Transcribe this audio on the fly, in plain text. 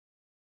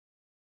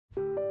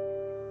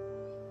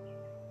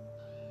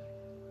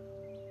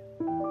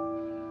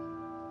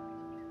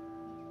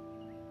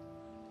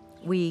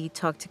We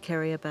talked to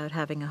Karry about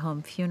having a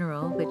home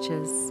funeral, which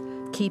is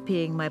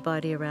keeping my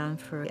body around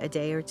for a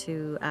day or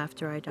two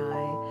after I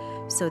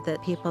die so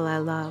that people I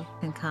love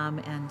can come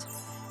and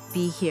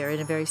be here in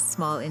a very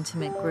small,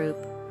 intimate group,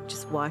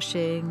 just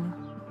washing,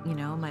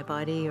 my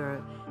body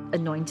or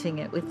anointing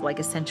it with like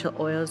essential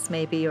oils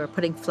maybe, or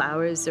putting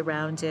flowers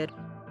around it.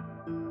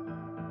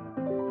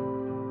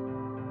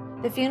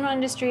 The funeral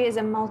industry is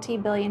a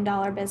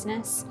multi-billion-dollar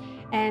business,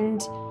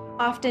 and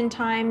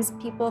oftentimes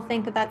people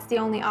think that that's the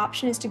only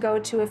option, is to go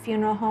to a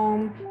funeral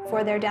home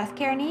for their death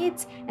care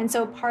needs. And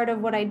so part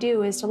of what I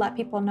do is to let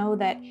people know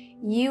that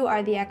you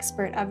are the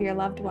expert of your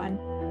loved one.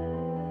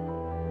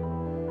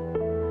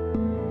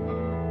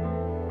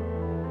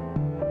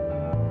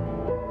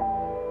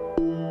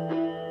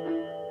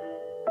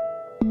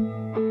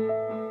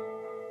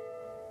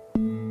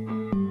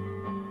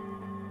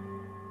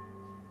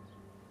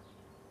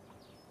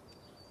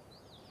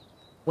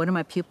 One of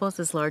my pupils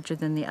is larger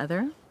than the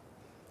other,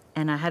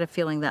 and I had a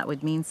feeling that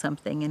would mean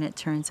something, and it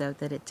turns out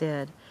that it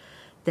did,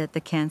 that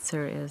the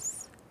cancer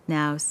is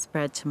now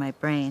spread to my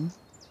brain.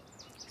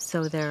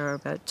 So there are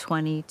about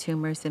 20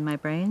 tumors in my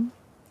brain.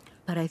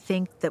 But I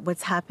think that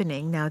what's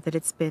happening now that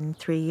it's been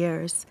 3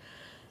 years,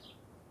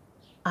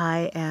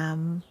 I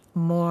am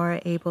more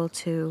able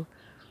to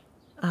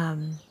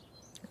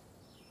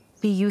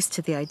be used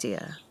to the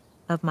idea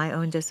of my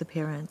own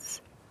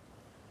disappearance.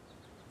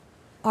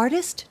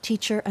 Artist,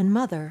 teacher, and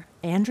mother,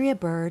 Andrea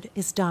Bird,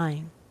 is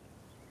dying.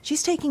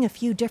 She's taking a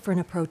few different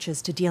approaches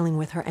to dealing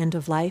with her end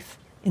of life,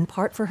 in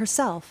part for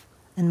herself,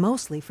 and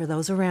mostly for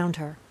those around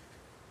her.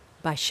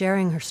 By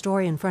sharing her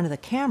story in front of the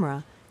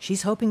camera,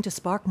 she's hoping to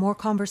spark more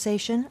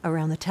conversation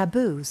around the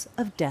taboos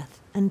of death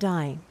and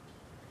dying.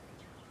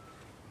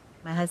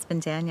 My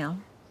husband, Daniel,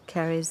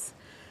 carries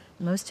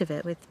most of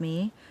it with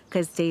me,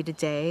 because day to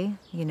day,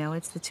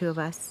 it's the two of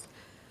us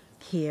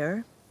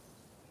here.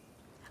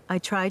 I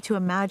try to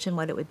imagine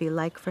what it would be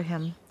like for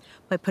him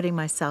by putting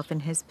myself in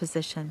his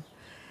position.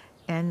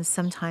 And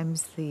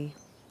sometimes the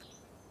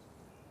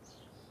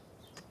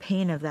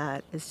pain of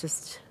that is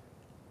just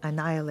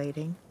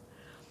annihilating.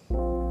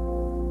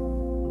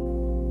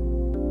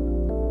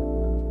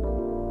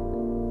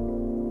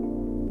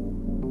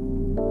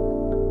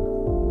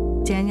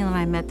 Daniel and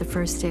I met the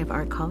first day of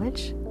art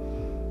college.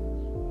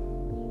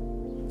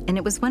 And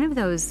it was one of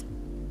those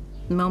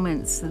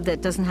moments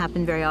that doesn't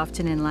happen very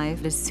often in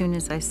life. As soon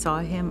as I saw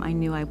him, I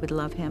knew I would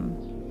love him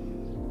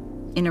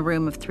in a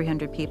room of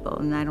 300 people,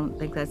 and I don't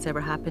think that's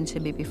ever happened to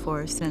me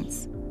before or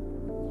since.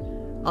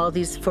 All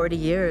these 40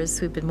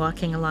 years, we've been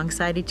walking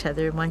alongside each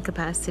other in one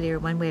capacity or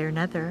one way or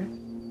another.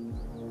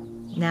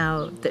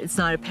 Now, it's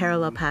not a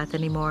parallel path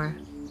anymore.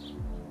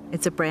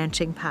 It's a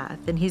branching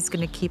path, and he's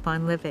going to keep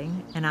on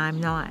living, and I'm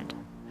not.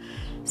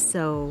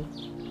 So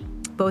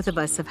both of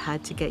us have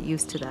had to get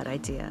used to that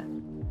idea.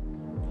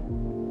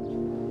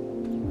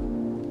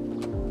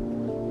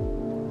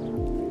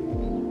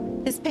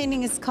 This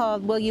painting is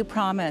called Will You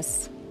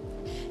Promise?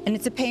 And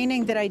it's a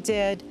painting that I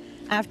did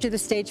after the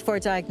stage 4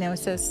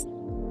 diagnosis.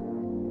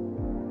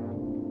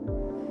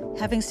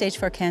 Having stage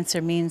 4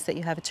 cancer means that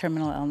you have a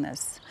terminal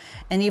illness.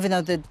 And even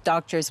though the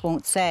doctors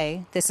won't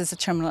say, this is a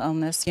terminal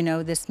illness,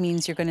 this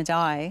means you're going to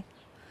die.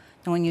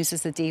 No one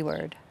uses the D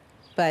word.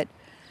 But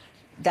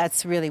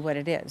that's really what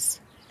it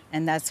is.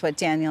 And that's what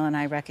Daniel and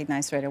I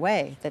recognized right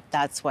away, that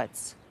that's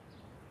what's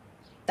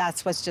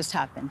just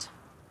happened.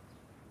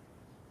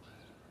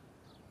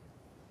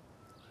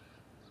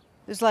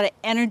 There's a lot of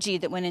energy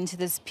that went into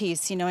this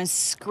piece, and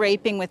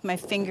scraping with my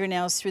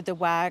fingernails through the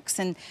wax.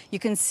 And you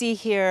can see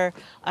here,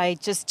 I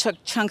just took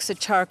chunks of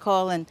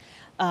charcoal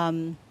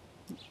and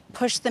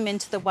pushed them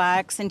into the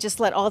wax and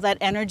just let all that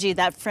energy,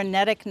 that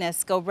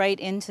freneticness, go right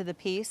into the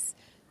piece.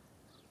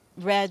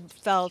 Red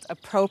felt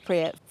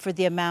appropriate for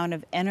the amount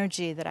of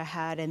energy that I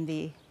had and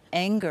the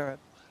anger.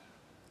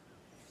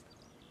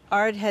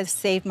 Art has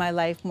saved my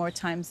life more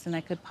times than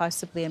I could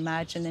possibly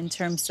imagine in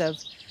terms of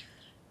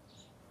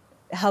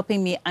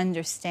helping me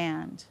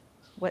understand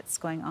what's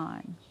going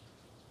on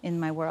in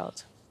my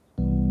world.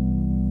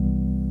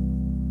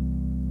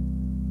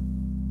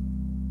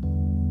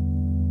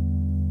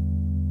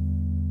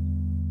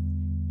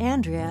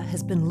 Andrea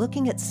has been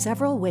looking at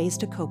several ways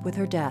to cope with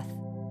her death.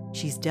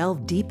 She's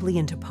delved deeply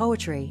into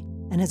poetry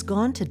and has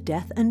gone to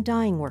death and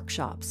dying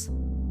workshops.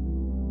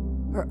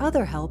 Her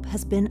other help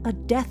has been a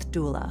death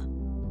doula.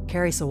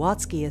 Karry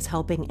Sawatsky is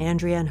helping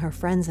Andrea and her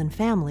friends and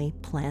family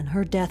plan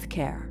her death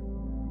care.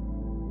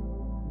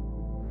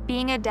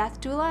 Being a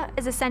death doula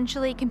is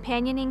essentially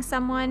companioning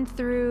someone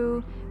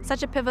through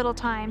such a pivotal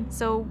time.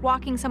 So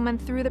walking someone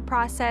through the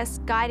process,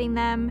 guiding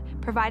them,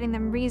 providing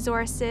them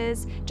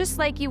resources, just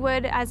like you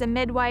would as a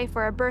midwife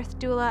or a birth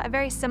doula, a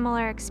very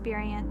similar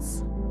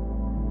experience.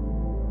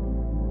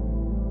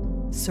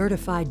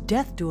 Certified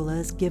death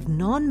doulas give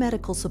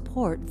non-medical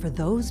support for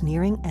those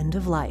nearing end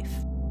of life.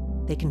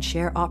 They can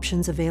share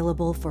options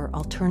available for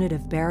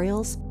alternative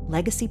burials,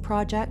 legacy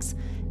projects,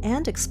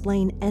 and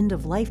explain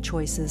end-of-life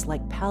choices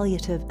like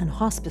palliative and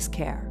hospice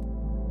care.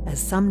 As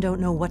some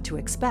don't know what to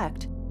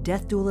expect,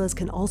 death doulas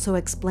can also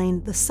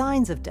explain the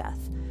signs of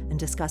death and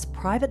discuss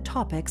private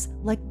topics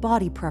like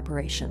body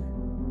preparation.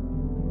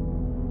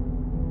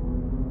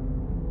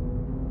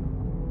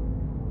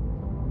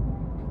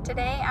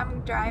 Today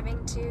I'm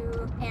driving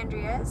to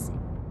Andrea's.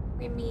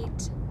 We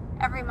meet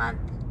every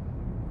month,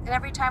 and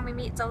every time we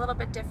meet it's a little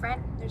bit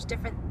different. There's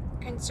different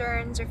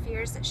concerns or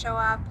fears that show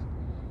up,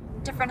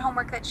 different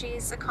homework that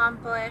she's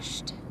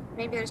accomplished.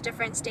 Maybe there's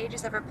different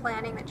stages of her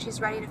planning that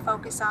she's ready to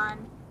focus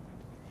on.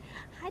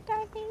 Hi,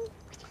 darling.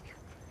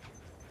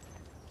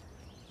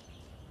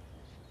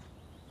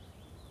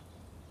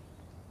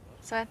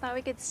 So I thought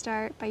we could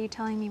start by you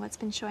telling me what's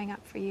been showing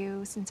up for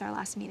you since our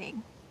last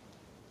meeting.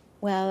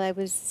 Well, I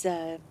was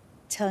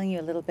telling you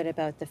a little bit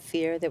about the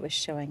fear that was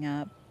showing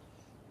up.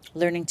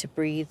 Learning to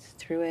breathe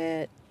through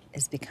it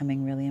is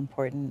becoming really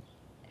important.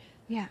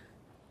 Yeah.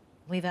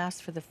 We've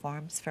asked for the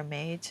forms for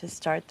May to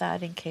start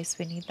that in case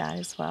we need that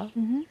as well.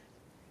 Mm-hmm.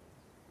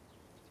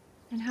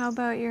 And how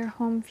about your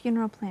home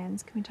funeral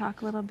plans? Can we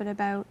talk a little bit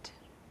about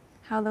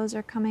how those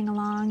are coming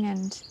along?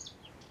 And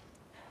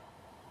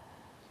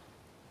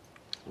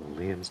well,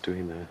 Liam's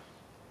doing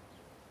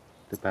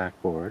the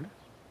backboard.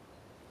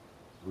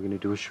 We're going to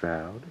do a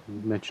shroud.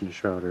 You mentioned a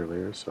shroud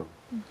earlier, so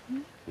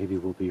maybe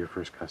we'll be your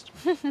first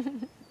customer.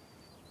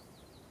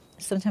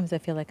 Sometimes I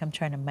feel like I'm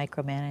trying to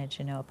micromanage,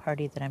 a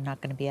party that I'm not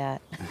going to be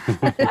at.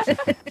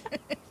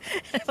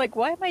 I'm like,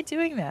 why am I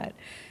doing that?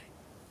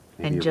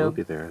 Maybe and you Jill, will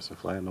be there as a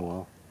fly on the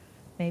wall.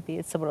 Maybe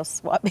it's someone will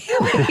swap me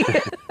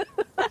away.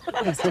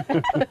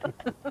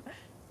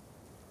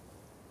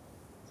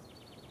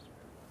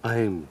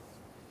 I'm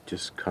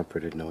just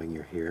comforted knowing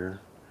you're here.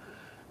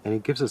 And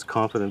it gives us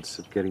confidence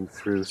of getting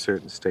through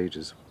certain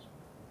stages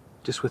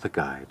just with a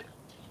guide.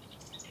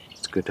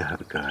 It's good to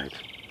have a guide,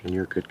 and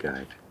you're a good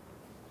guide.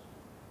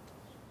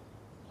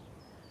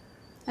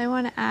 I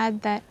want to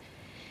add that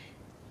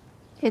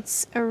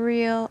it's a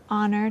real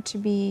honor to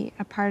be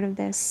a part of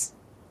this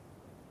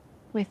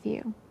with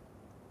you.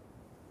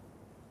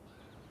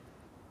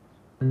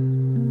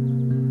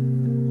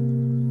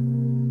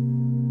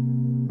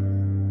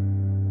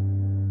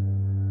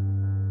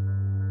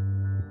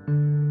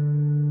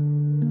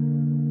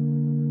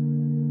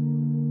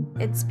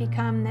 It's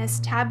become this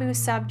taboo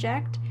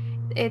subject.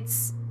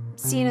 It's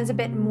seen as a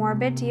bit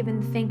morbid to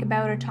even think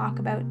about or talk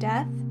about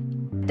death.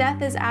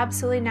 Death is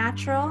absolutely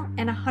natural,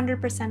 and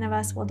 100% of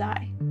us will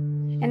die.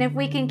 And if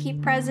we can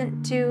keep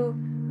present to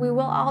we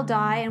will all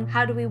die, and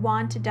how do we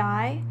want to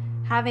die,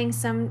 having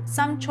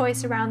some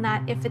choice around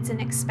that if it's an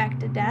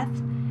expected death.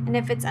 And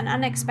if it's an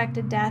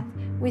unexpected death,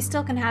 we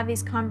still can have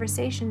these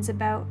conversations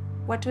about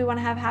what do we want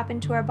to have happen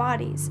to our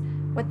bodies,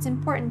 what's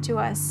important to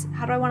us,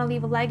 how do I want to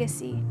leave a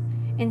legacy,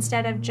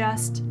 instead of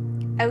just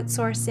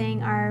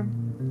outsourcing our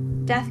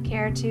death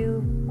care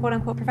to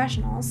quote-unquote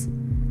professionals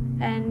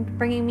and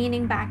bringing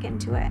meaning back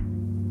into it.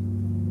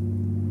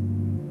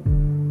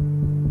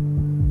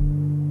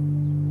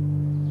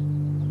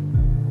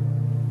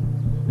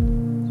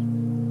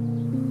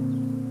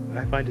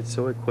 I find it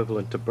so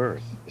equivalent to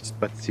birth.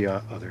 But it's the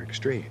other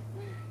extreme.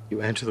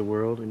 You enter the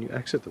world and you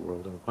exit the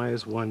world. And why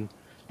is one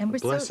a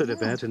blessed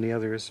event and the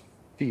other is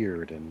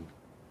feared? And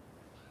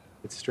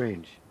it's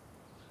strange.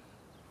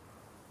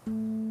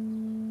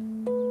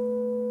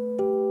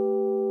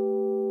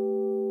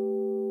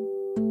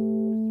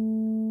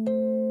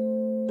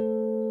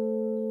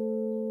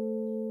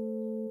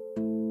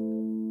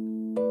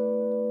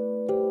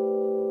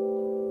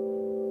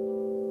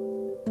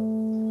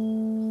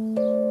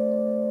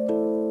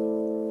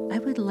 I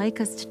would like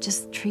us to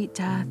just treat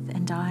death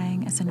and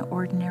dying as an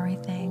ordinary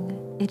thing.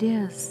 It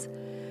is.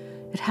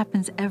 It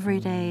happens every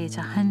day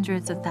to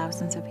hundreds of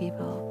thousands of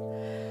people.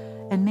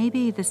 And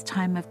maybe this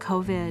time of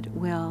COVID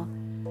will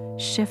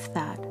shift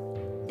that.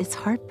 It's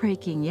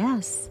heartbreaking,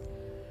 yes.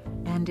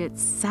 And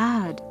it's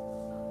sad.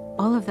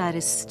 All of that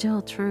is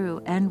still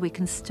true, and we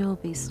can still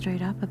be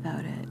straight up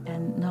about it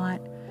and not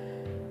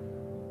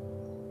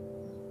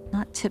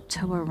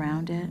tiptoe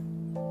around it.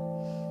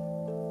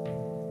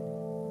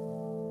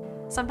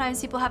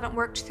 Sometimes people haven't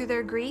worked through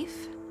their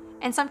grief,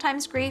 and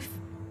sometimes grief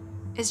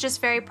is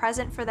just very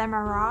present for them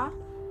or raw.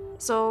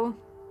 So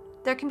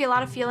there can be a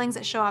lot of feelings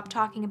that show up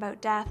talking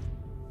about death.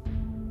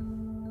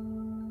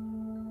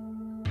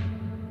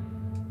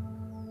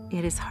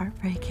 It is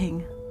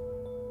heartbreaking.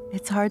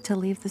 It's hard to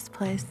leave this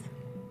place.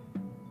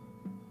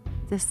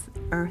 This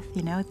earth,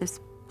 this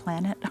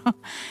planet,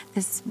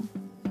 this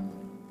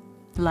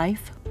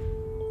life.